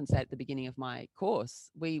often say at the beginning of my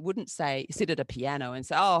course, we wouldn't sit at a piano and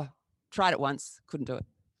say, oh, tried it once, couldn't do it.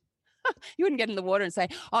 You wouldn't get in the water and say,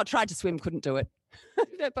 oh, tried to swim, couldn't do it.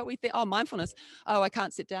 But we think, oh, mindfulness. Oh, I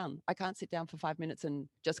can't sit down. I can't sit down for 5 minutes and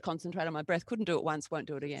just concentrate on my breath. Couldn't do it once, won't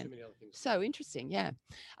do it again. So interesting. Yeah.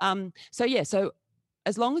 So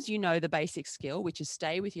as long as you know the basic skill, which is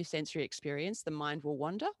stay with your sensory experience, the mind will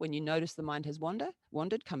wander. When you notice the mind has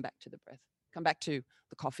wandered, come back to the breath. Come back to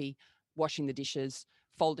the coffee, washing the dishes,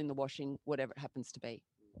 folding the washing, whatever it happens to be.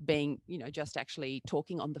 Being, just actually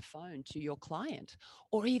talking on the phone to your client,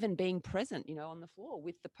 or even being present, on the floor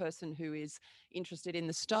with the person who is interested in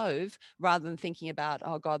the stove, rather than thinking about,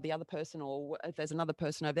 oh God, the other person, or if there's another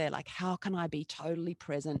person over there, like, how can I be totally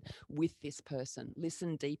present with this person?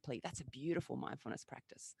 Listen deeply. That's a beautiful mindfulness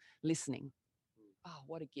practice. Listening. Oh,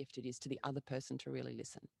 what a gift it is to the other person to really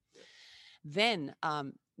listen. Then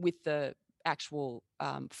with the actual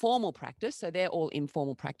formal practice, so they're all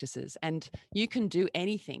informal practices, and you can do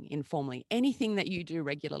anything informally, anything that you do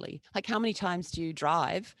regularly. Like, how many times do you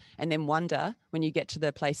drive and then wonder when you get to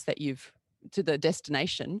the place to the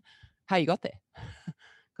destination, how you got there?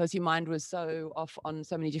 Because your mind was so off on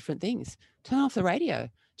so many different things. Turn off the radio.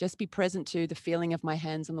 Just be present to the feeling of my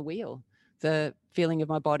hands on the wheel, the feeling of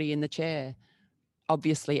my body in the chair.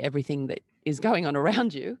 Obviously, everything that is going on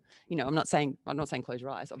around you. I'm not saying close your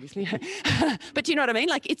eyes, obviously, but do you know what I mean?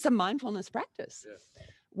 Like, it's a mindfulness practice. Yeah.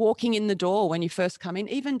 Walking in the door when you first come in,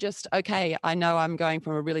 even just, okay, I know I'm going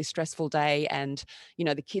from a really stressful day, and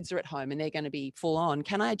the kids are at home and they're going to be full on.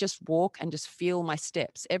 Can I just walk and just feel my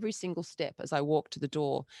steps, every single step as I walk to the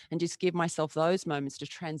door, and just give myself those moments to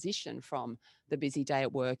transition from the busy day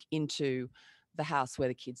at work into the house where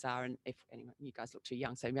the kids are? And if anyone, you guys look too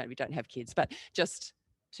young, so maybe we don't have kids, but just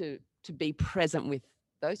to be present with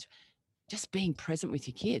those, just being present with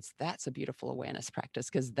your kids, that's a beautiful awareness practice,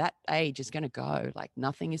 because that age is going to go, like,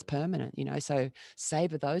 nothing is permanent, so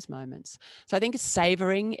savor those moments. So I think it's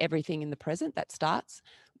savoring everything in the present. That's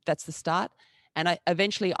the start. And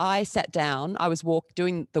I sat down, I was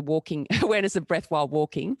doing the walking awareness of breath while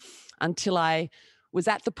walking, until I was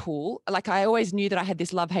at the pool. Like, I always knew that I had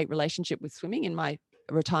this love-hate relationship with swimming in my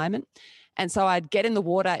retirement. And so I'd get in the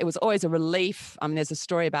water. It was always a relief. There's a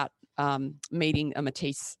story about meeting a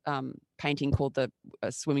Matisse painting called the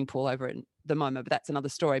Swimming Pool over in the MoMA, but that's another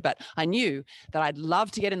story. But I knew that I'd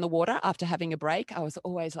love to get in the water after having a break. I was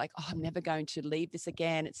always like, oh, I'm never going to leave this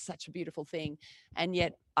again. It's such a beautiful thing. And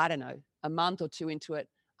yet, I don't know, a month or two into it,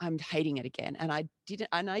 I'm hating it again. And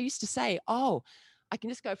I used to say, oh, I can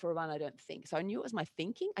just go for a run, I don't think. So I knew it was my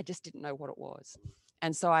thinking. I just didn't know what it was.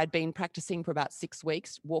 And so I'd been practicing for about 6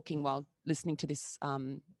 weeks, walking while listening to this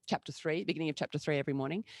beginning of chapter 3 every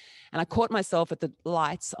morning. And I caught myself at the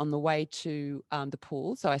lights on the way to the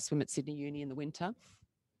pool. So I swim at Sydney Uni in the winter.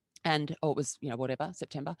 And, it was,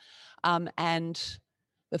 September. And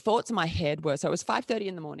the thoughts in my head were, so it was 5:30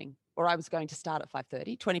 in the morning, or I was going to start at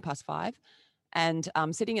 5:30, 20 past 5. And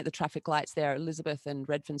sitting at the traffic lights there, Elizabeth and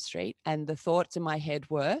Redfern Street. And the thoughts in my head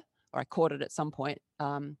were, or I caught it at some point,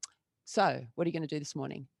 so what are you going to do this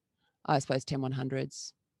morning? I suppose 10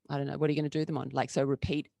 100s. I don't know. What are you going to do them on? Like, so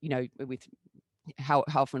repeat, with how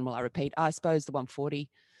often will I repeat? I suppose the 140.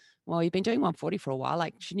 Well, you've been doing 140 for a while.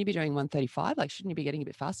 Like, shouldn't you be doing 135? Like, shouldn't you be getting a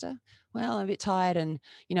bit faster? Well, I'm a bit tired, and,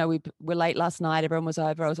 we're late last night. Everyone was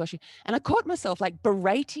over. I was watching. And I caught myself, like,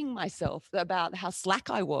 berating myself about how slack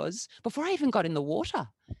I was before I even got in the water.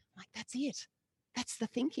 Like, that's it. That's the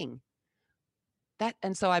thinking.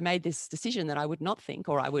 and so I made this decision that I would not think,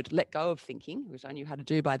 or I would let go of thinking, which I knew how to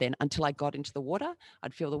do by then, until I got into the water.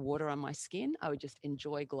 I'd feel the water on my skin. I would just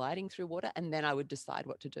enjoy gliding through water, and then I would decide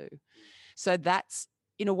what to do. So that's,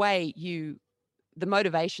 in a way, the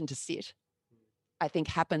motivation to sit, I think,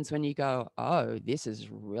 happens when you go, oh, this is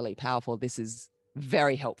really powerful. This is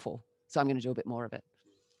very helpful. So I'm going to do a bit more of it.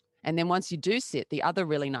 And then once you do sit, the other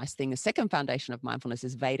really nice thing, the second foundation of mindfulness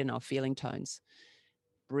is Vedana, feeling tones.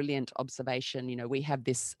 Brilliant observation. You know, we have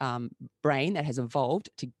this brain that has evolved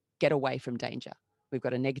to get away from danger. We've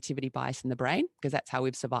got a negativity bias in the brain because that's how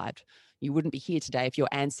we've survived. You wouldn't be here today if your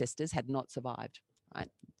ancestors had not survived, right?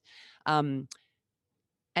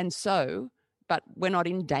 And so, but we're not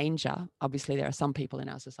in danger. Obviously, there are some people in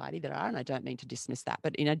our society that are, and I don't mean to dismiss that.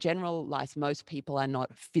 But in a general life, most people are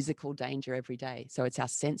not physical danger every day. So it's our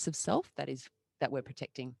sense of self that we're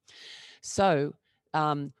protecting. So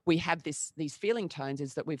we have these feeling tones,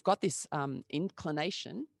 is that we've got this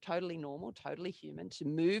inclination, totally normal, totally human, to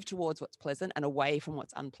move towards what's pleasant and away from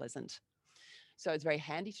what's unpleasant. So it's very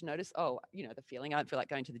handy to notice, oh, you know, the feeling, I don't feel like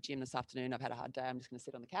going to the gym this afternoon. I've had a hard day. I'm just going to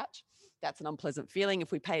sit on the couch. That's an unpleasant feeling.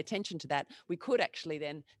 If we pay attention to that, we could actually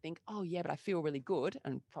then think, oh yeah, but I feel really good.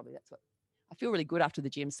 And probably that's what I feel really good after the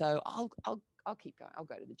gym. So I'll keep going. I'll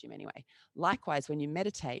go to the gym anyway. Likewise, when you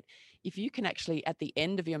meditate, if you can actually, at the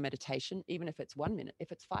end of your meditation, even if it's 1 minute,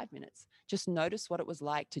 if it's 5 minutes, just notice what it was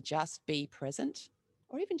like to just be present,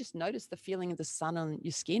 or even just notice the feeling of the sun on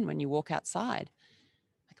your skin when you walk outside.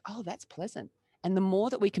 Like, oh, that's pleasant. And the more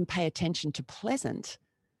that we can pay attention to pleasant,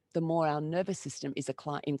 the more our nervous system is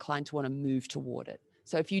inclined to want to move toward it.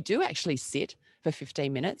 So if you do actually sit for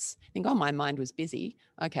 15 minutes, think, oh, my mind was busy.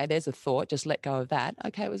 Okay, there's a thought, just let go of that.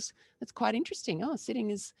 Okay, that's quite interesting. Oh, sitting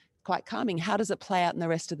is quite calming. How does it play out in the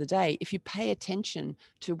rest of the day? If you pay attention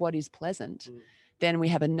to what is pleasant, then we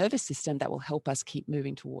have a nervous system that will help us keep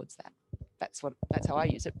moving towards that. That's how I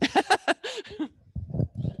use it.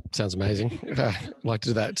 Sounds amazing. I'd like to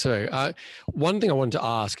do that too. One thing I wanted to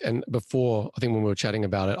ask, and before, I think when we were chatting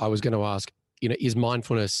about it, I was going to ask, you know, is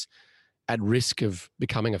mindfulness at risk of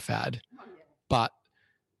becoming a fad? But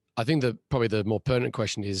I think that probably the more pertinent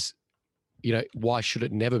question is, you know, why should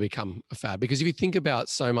it never become a fad? Because if you think about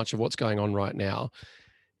so much of what's going on right now,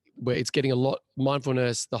 where it's getting a lot,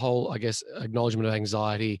 mindfulness, the whole, I guess, acknowledgement of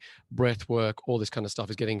anxiety, breath work, all this kind of stuff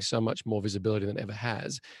is getting so much more visibility than it ever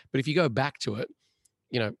has. But if you go back to it,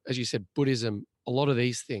 you know, as you said, Buddhism, a lot of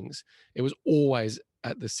these things, it was always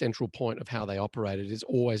at the central point of how they operated. It's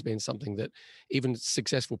always been something that even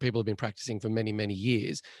successful people have been practicing for many, many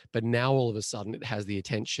years. But now all of a sudden it has the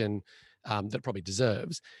attention that it probably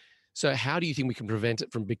deserves. So how do you think we can prevent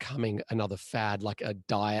it from becoming another fad, like a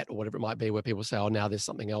diet or whatever it might be, where people say, oh, now there's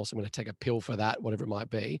something else, I'm going to take a pill for that, whatever it might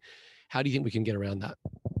be. How do you think we can get around that?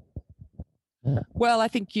 Well, I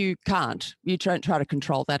think you can't. You don't try to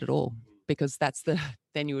control that at all, because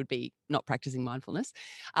then you would be not practicing mindfulness.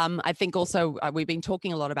 I think also we've been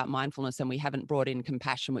talking a lot about mindfulness, and we haven't brought in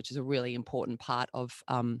compassion, which is a really important part of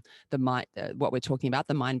the mind, what we're talking about,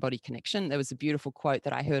 the mind-body connection. There was a beautiful quote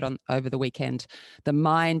that I heard over the weekend: "The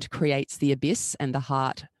mind creates the abyss, and the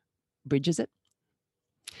heart bridges it."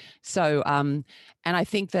 So, and I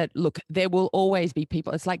think that, look, there will always be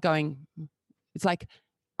people. It's like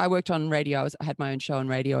I worked on radio. I had my own show on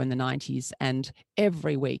radio in the 90s, and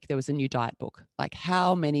every week there was a new diet book. Like,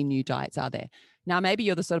 how many new diets are there? Now, maybe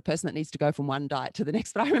you're the sort of person that needs to go from one diet to the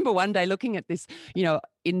next, but I remember one day looking at this, you know,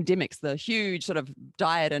 in Dimmicks, the huge sort of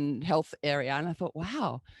diet and health area, and I thought,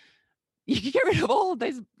 wow, you could get rid of all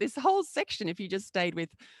this whole section if you just stayed with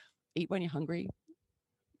eat when you're hungry,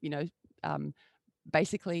 you know,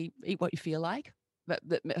 basically eat what you feel like,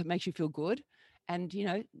 that makes you feel good. And, you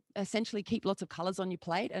know, essentially keep lots of colors on your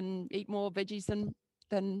plate and eat more veggies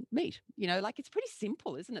than meat. You know, like, it's pretty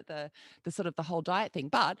simple, isn't it? The sort of the whole diet thing,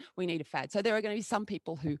 but we need a fad. So there are going to be some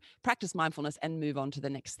people who practice mindfulness and move on to the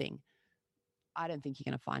next thing. I don't think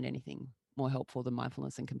you're going to find anything more helpful than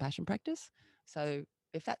mindfulness and compassion practice. So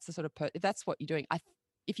if that's the sort of, if that's what you're doing,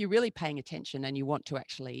 if you're really paying attention and you want to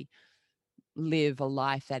actually live a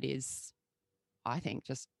life that is, I think,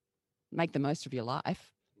 just make the most of your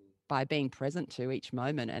life by being present to each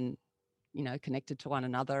moment and, you know, connected to one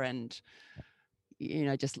another, and, you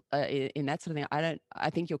know, just in that sort of thing, I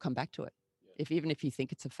think you'll come back to it, even if you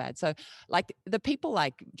think it's a fad. So, like, the people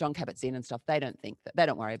like Jon Kabat-Zinn and stuff, they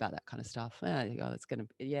don't worry about that kind of stuff. It's going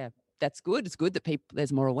to, yeah, that's good. It's good that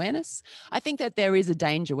there's more awareness. I think that there is a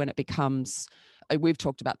danger when it becomes, we've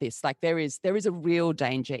talked about this, like there is a real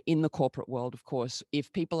danger in the corporate world, of course,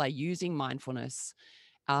 if people are using mindfulness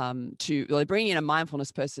they're bringing in a mindfulness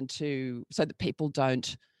person so that people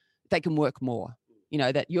they can work more, you know,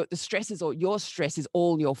 that your stress is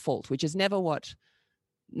all your fault, which is never what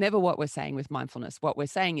never what we're saying with mindfulness. What we're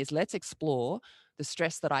saying is, let's explore the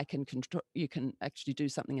stress that I can control, you can actually do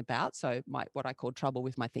something about. So what I call trouble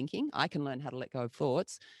with my thinking, I can learn how to let go of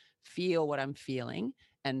thoughts, feel what I'm feeling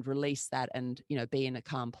and release that, and, be in a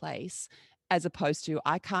calm place, as opposed to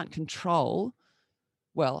I can't control,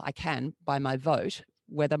 well, I can by my vote,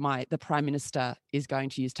 whether the Prime Minister is going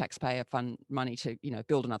to use taxpayer fund money to,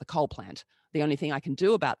 build another coal plant. The only thing I can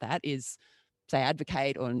do about that is say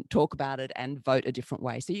advocate or talk about it and vote a different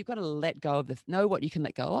way. So you've got to let go of know what you can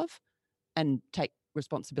let go of and take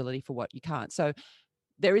responsibility for what you can't. So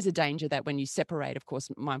there is a danger that when you separate, of course,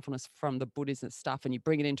 mindfulness from the Buddhism stuff and you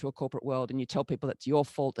bring it into a corporate world and you tell people it's your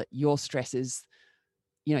fault, that your stress is,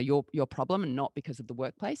 your problem and not because of the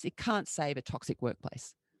workplace, it can't save a toxic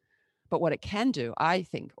workplace. But what it can do, I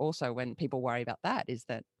think also when people worry about that, is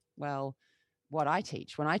that, well, what I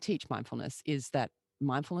teach when I teach mindfulness is that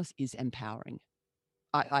mindfulness is empowering.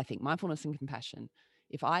 I think mindfulness and compassion,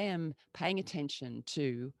 if I am paying attention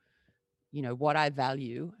to, what I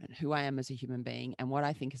value and who I am as a human being and what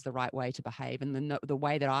I think is the right way to behave and the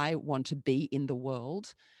way that I want to be in the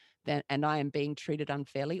world, then, and I am being treated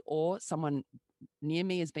unfairly or someone near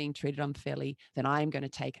me is being treated unfairly, then I am going to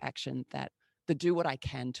take action to do what I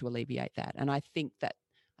can to alleviate that. And I think that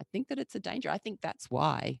it's a danger. I think that's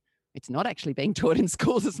why it's not actually being taught in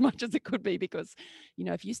schools as much as it could be, because,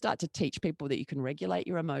 if you start to teach people that you can regulate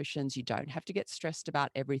your emotions, you don't have to get stressed about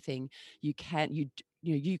everything. You can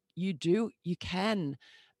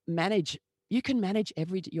manage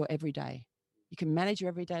your everyday. You can manage your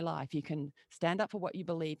everyday life. You can stand up for what you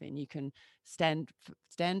believe in. You can stand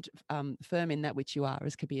firm in that which you are,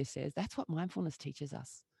 as Kabir says. That's what mindfulness teaches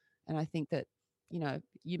us. And I think that,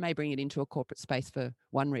 you may bring it into a corporate space for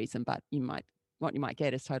one reason, but what you might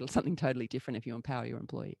get is something totally different if you empower your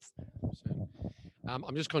employees.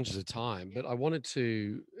 I'm just conscious of time, but I wanted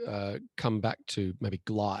to come back to maybe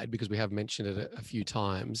Glide, because we have mentioned it a few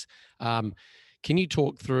times. Can you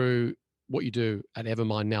talk through what you do at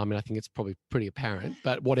Evermind now? I mean, I think it's probably pretty apparent,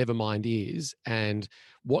 but what Evermind is and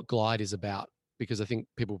what Glide is about, because I think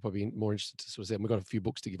people are probably more interested to sort of say, and we've got a few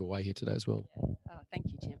books to give away here today as well. Thank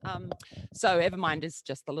you, Tim. So Evermind is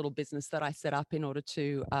just the little business that I set up in order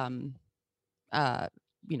to,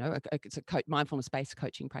 it's a mindfulness-based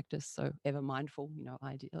coaching practice. So ever mindful,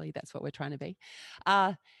 ideally that's what we're trying to be.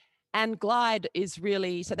 And Glide is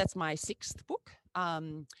really, so that's my 6th book.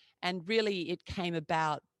 And really it came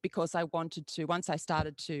about because I wanted to, once I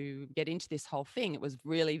started to get into this whole thing, it was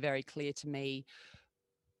really very clear to me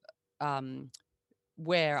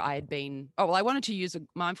where I had been. I wanted to use a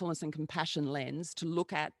mindfulness and compassion lens to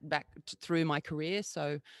look at through my career.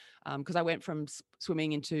 So, because I went from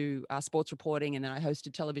swimming into sports reporting, and then I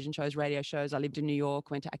hosted television shows, radio shows. I lived in New York,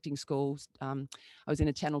 went to acting school. I was in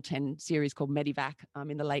a Channel 10 series called Medivac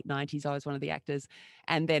in the late 90s. I was one of the actors,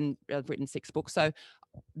 and then I've written 6 books. So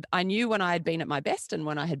I knew when I had been at my best and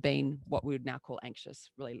when I had been what we would now call anxious,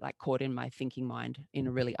 really like caught in my thinking mind in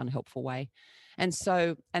a really unhelpful way. And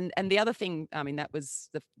so, and the other thing, I mean, that was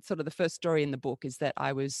the sort of the first story in the book, is that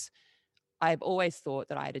I've always thought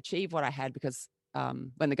that I had achieved what I had because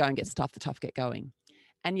when the going gets tough, the tough get going.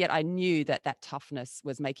 And yet I knew that toughness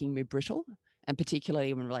was making me brittle. And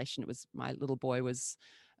particularly in relation, my little boy was,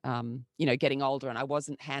 getting older, and I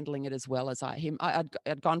wasn't handling it as well as him.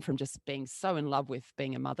 I'd gone from just being so in love with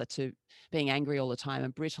being a mother to being angry all the time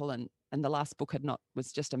and brittle. And the last book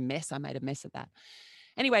was just a mess. I made a mess of that.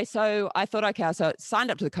 Anyway, so I thought, okay, so I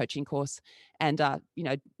signed up to the coaching course and,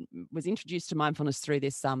 was introduced to mindfulness through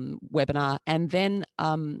this webinar. And then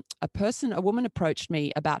a woman approached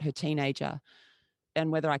me about her teenager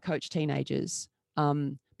and whether I coach teenagers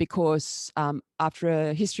because after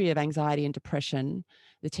a history of anxiety and depression,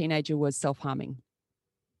 the teenager was self-harming.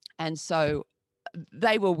 And so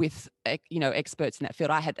they were with, experts in that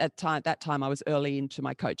field. I had at that time I was early into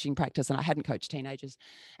my coaching practice and I hadn't coached teenagers.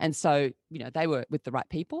 And so, they were with the right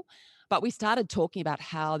people. But we started talking about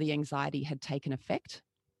how the anxiety had taken effect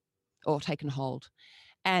or taken hold.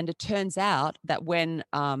 And it turns out that when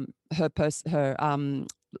her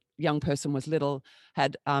young person was little,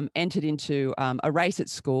 had entered into a race at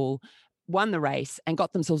school, won the race and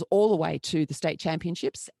got themselves all the way to the state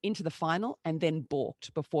championships, into the final, and then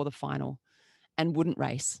balked before the final and wouldn't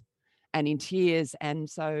race, and in tears. And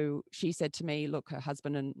so she said to me, look, her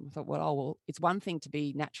husband, and I thought, well, it's one thing to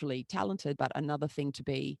be naturally talented, but another thing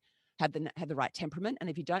to have the right temperament. And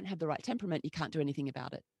if you don't have the right temperament, you can't do anything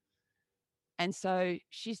about it. And so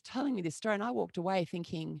she's telling me this story, and I walked away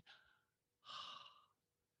thinking,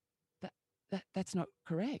 that's not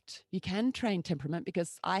correct. You can train temperament,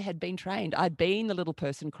 because I had been trained. I'd been the little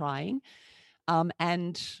person crying,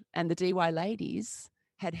 and the DY ladies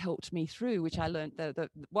had helped me through, which I learned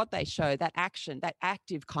what they show, that action, that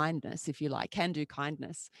active kindness, if you like, can do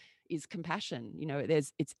kindness, is compassion.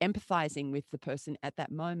 It's empathizing with the person at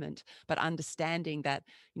that moment, but understanding that,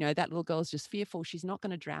 that little girl's just fearful. She's not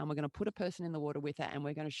going to drown. We're going to put a person in the water with her, and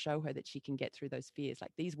we're going to show her that she can get through those fears.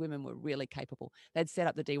 Like, these women were really capable. They'd set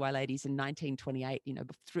up the DY Ladies in 1928,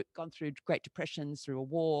 gone through Great Depressions, through a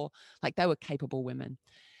war. Like, they were capable women.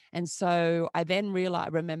 And so I then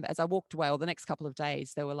remember as I walked away, or the next couple of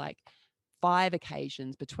days, there were like 5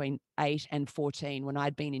 occasions between 8 and 14 when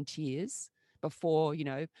I'd been in tears before,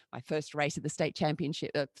 my first race at the state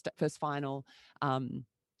championship, first final.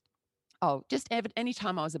 Just any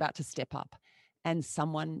time I was about to step up, and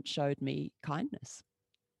someone showed me kindness.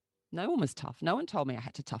 No one was tough. No one told me I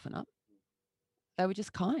had to toughen up. They were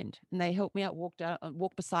just kind, and they helped me out,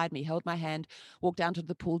 walked beside me, held my hand, walked down to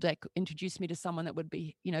the pool deck, introduced me to someone that would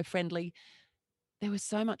be, friendly. There was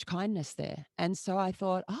so much kindness there. And so I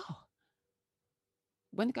thought,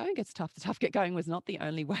 when the going gets tough, the tough get going was not the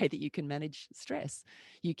only way that you can manage stress.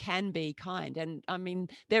 You can be kind. And I mean,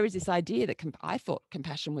 there is this idea that I thought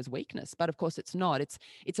compassion was weakness, but of course it's not.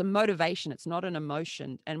 It's a motivation. It's not an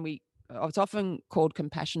emotion. And it's often called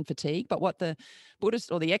compassion fatigue, but what the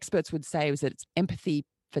Buddhists or the experts would say was that it's empathy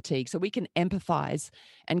fatigue. So we can empathize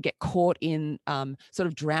and get caught in sort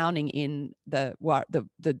of drowning in the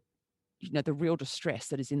real distress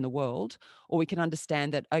that is in the world, or we can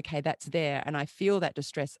understand that, okay, that's there, and I feel that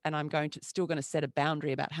distress, and I'm still going to set a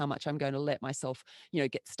boundary about how much I'm going to let myself,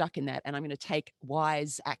 get stuck in that, and I'm going to take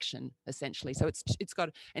wise action, essentially. So it's got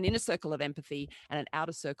an inner circle of empathy and an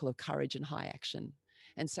outer circle of courage and high action.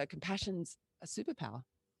 And so compassion's a superpower.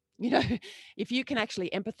 If you can actually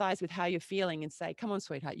empathize with how you're feeling and say, come on,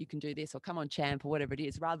 sweetheart, you can do this, or come on, champ, or whatever it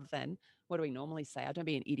is, rather than, what do we normally say? Oh, don't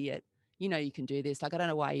be an idiot. You can do this. Like, I don't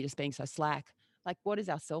know why you're just being so slack. Like, what is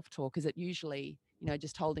our self-talk? Is it usually,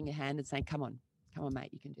 just holding your hand and saying, come on, mate,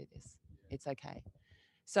 you can do this. It's okay.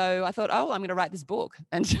 So I thought, I'm going to write this book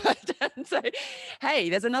and say, hey,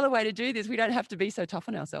 there's another way to do this. We don't have to be so tough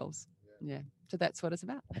on ourselves. Yeah. So that's what it's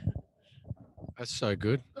about. That's so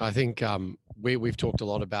good. I think we've talked a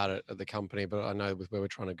lot about it at the company, but I know with where we're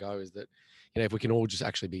trying to go is that, if we can all just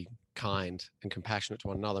actually be kind and compassionate to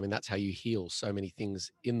one another, I mean, that's how you heal so many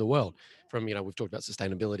things in the world. From, we've talked about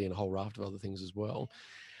sustainability and a whole raft of other things as well.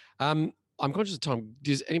 I'm conscious of time.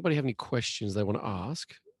 Does anybody have any questions they want to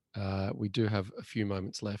ask? We do have a few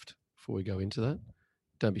moments left before we go into that.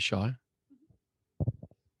 Don't be shy.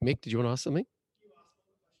 Mick, did you want to ask something?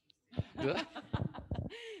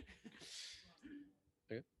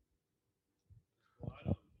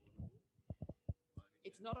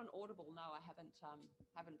 It's not on Audible. No, I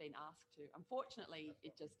haven't been asked to. Unfortunately,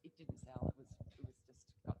 it didn't sell. It was just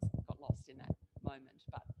got lost in that moment.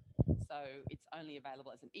 But so it's only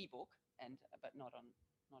available as an ebook, but not as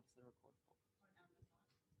a recorded book.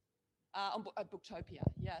 On Booktopia,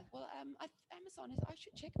 yeah. Well, Amazon I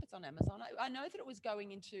should check if it's on Amazon. I know that it was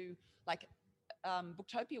going into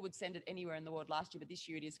Booktopia would send it anywhere in the world last year, but this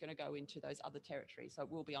year it is going to go into those other territories. So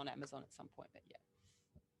it will be on Amazon at some point. But yeah.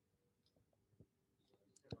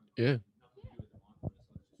 Yeah.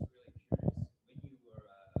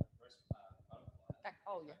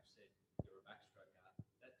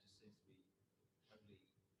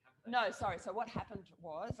 No, sorry. So what happened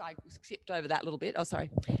was I skipped over that little bit. Oh, sorry.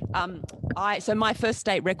 So my first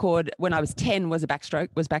state record when I was 10 was backstroke.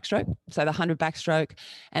 So the 100 backstroke.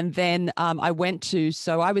 And then I went to,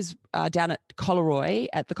 so I was down at Collaroy,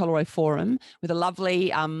 at the Collaroy Forum with a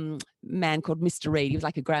lovely man called Mr. Reed. He was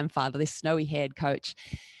like a grandfather, this snowy haired coach.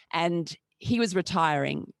 And he was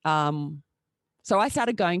retiring. So I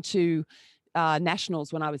started going to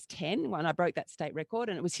nationals when I was 10, when I broke that state record,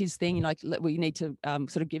 and it was his thing, we need to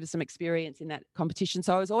sort of give us some experience in that competition.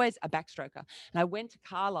 So I was always a backstroker, and I went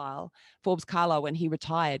to Forbes Carlisle when he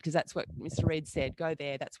retired, because that's what Mr. Reed said, go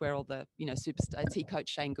there, that's where all the superstars, he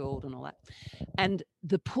coached Shane Gould and all that. And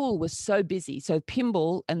the pool was so busy. So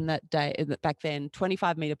Pymble, and that day, back then,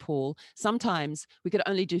 25-meter pool, sometimes we could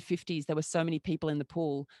only do 50s. There were so many people in the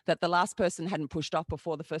pool that the last person hadn't pushed off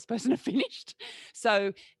before the first person had finished.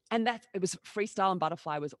 So it was freestyle and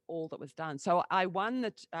butterfly was all that was done. So I won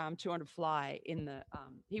the 200 fly in the,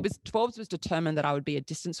 Forbes was determined that I would be a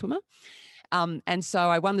distance swimmer. And so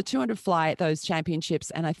I won the 200 fly at those championships.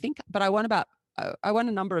 And I won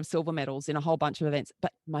a number of silver medals in a whole bunch of events,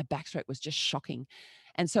 but my backstroke was just shocking.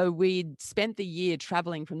 And so we'd spent the year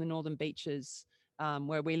traveling from the Northern Beaches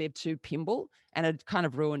where we lived to Pymble, and it kind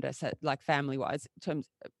of ruined us family-wise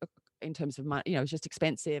in terms of money. It was just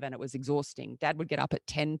expensive and it was exhausting. Dad would get up at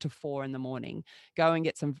 10 to 4 in the morning, go and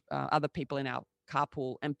get some other people in our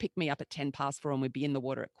carpool and pick me up at 4:10 and we'd be in the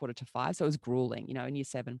water at 4:45. So it was grueling, in year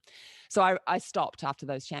 7. So I stopped after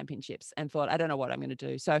those championships and thought, I don't know what I'm going to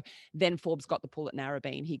do. So then Forbes got the pool at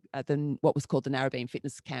Narrabeen. What was called the Narrabeen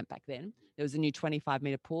Fitness Camp back then. There was a new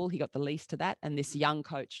 25-meter pool. He got the lease to that. And this young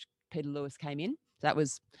coach, Peter Lewis, came in. That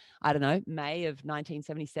was, I don't know, May of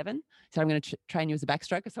 1977. So I'm going to train you as a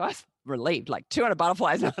backstroker. So I was relieved, like 200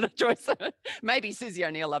 butterflies, not a choice. Maybe Susie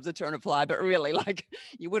O'Neill loves a 200 fly, but really, like,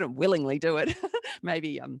 you wouldn't willingly do it.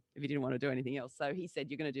 Maybe if you didn't want to do anything else. So he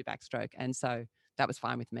said, you're going to do backstroke. And so that was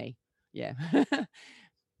fine with me. Yeah.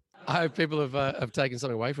 I hope people have taken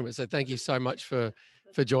something away from it. So thank you so much for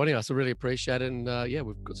joining us. I really appreciate it. And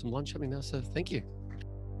we've got some lunch happening now. So thank you.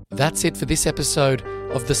 That's it for this episode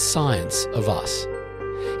of The Science of Us.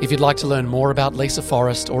 If you'd like to learn more about Lisa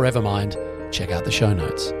Forrest or Evermind, check out the show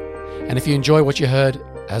notes. And if you enjoy what you heard,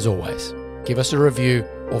 as always, give us a review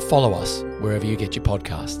or follow us wherever you get your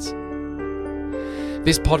podcasts.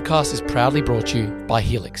 This podcast is proudly brought to you by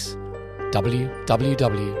Helix,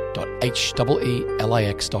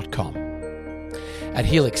 www.heelix.com. At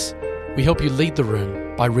Helix, we help you lead the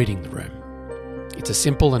room by reading the room. It's a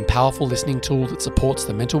simple and powerful listening tool that supports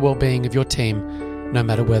the mental well-being of your team, no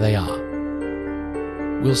matter where they are.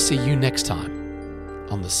 We'll see you next time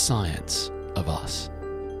on The Science of Us.